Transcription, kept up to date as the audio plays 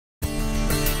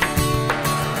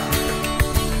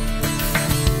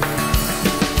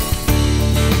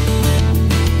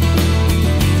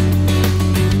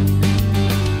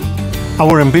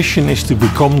Our ambition is to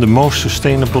become the most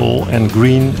sustainable and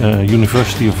green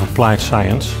University of Applied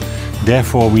Science.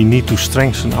 Therefore, we need to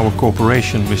strengthen our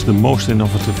cooperation with the most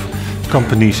innovative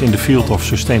companies in the field of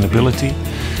sustainability.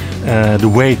 The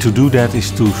way to do that is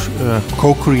to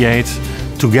co-create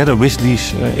together with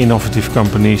these innovative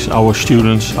companies, our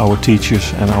students, our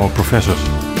teachers and our professors.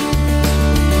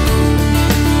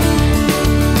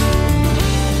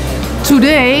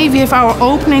 Today we have our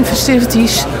opening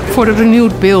festivities for the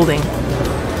renewed building.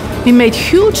 We made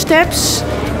huge steps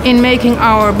in making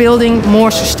our building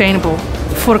more sustainable.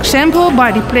 For example,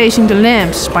 by replacing the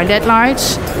lamps by LED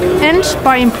lights and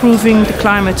by improving the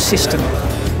climate system.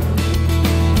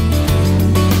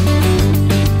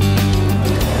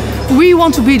 We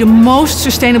want to be the most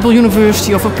sustainable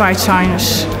University of Applied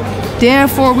Science.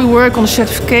 Therefore, we work on the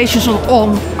certifications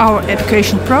on our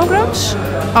educational programs,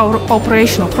 our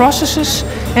operational processes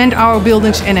and our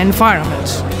buildings and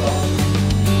environments.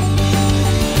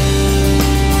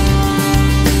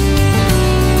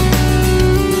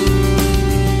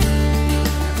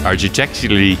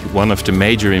 Architecturally, one of the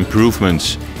major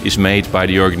improvements is made by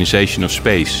the organization of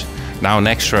space. Now an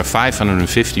extra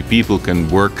 550 people can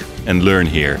work and learn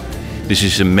here. This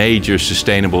is a major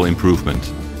sustainable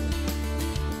improvement.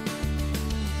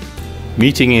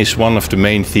 Meeting is one of the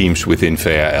main themes within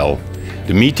VAL.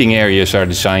 The meeting areas are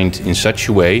designed in such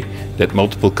a way that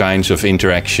multiple kinds of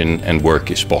interaction and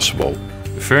work is possible.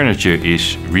 The furniture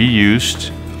is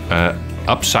reused,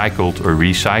 upcycled or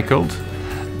recycled.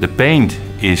 The paint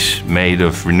is made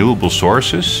of renewable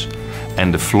sources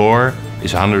and the floor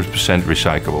is 100%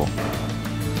 recyclable.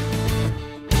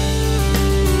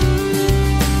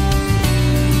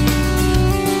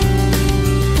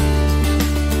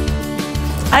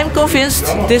 I'm convinced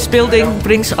this building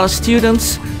brings our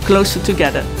students closer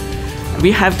together.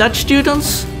 We have Dutch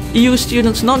students, EU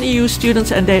students, non-EU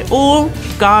students, and they all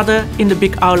gather in the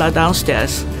big aula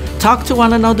downstairs. Talk to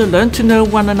one another, learn to know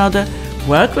one another,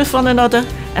 work with one another,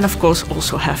 and of course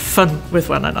also have fun with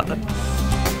one another.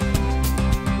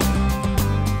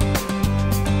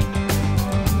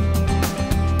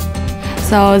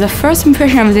 So the first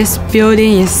impression of this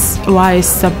building is why it's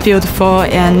so beautiful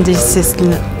and this is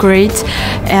great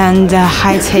and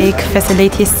high-tech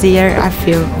facilities here. I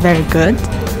feel very good.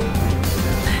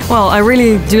 Well, I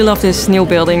really do love this new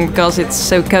building because it's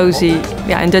so cozy.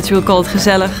 Yeah, in Dutch we'll call it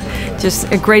gezellig. Just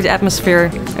a great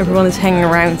atmosphere. Everyone is hanging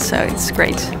around, so it's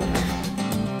great.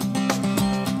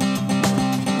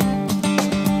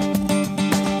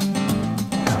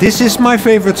 This is my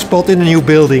favorite spot in the new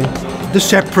building, the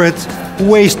separate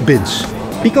waste bins,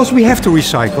 because we have to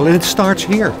recycle and it starts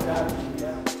here.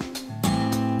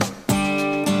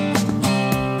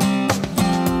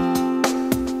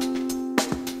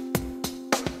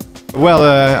 Well,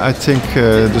 I think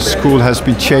the school has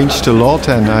been changed a lot,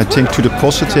 and I think to the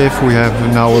positive we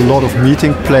have now a lot of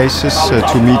meeting places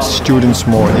to meet students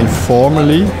more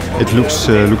informally. It looks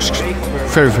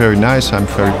very, very nice. I'm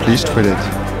very pleased with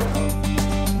it.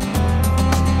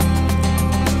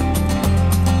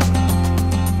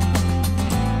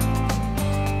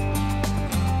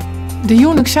 The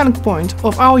unique selling point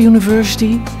of our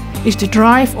university is the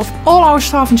drive of all our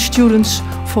staff and students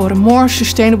for a more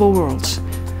sustainable world.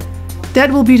 That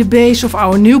will be the base of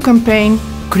our new campaign,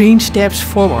 Green Steps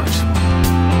Forward.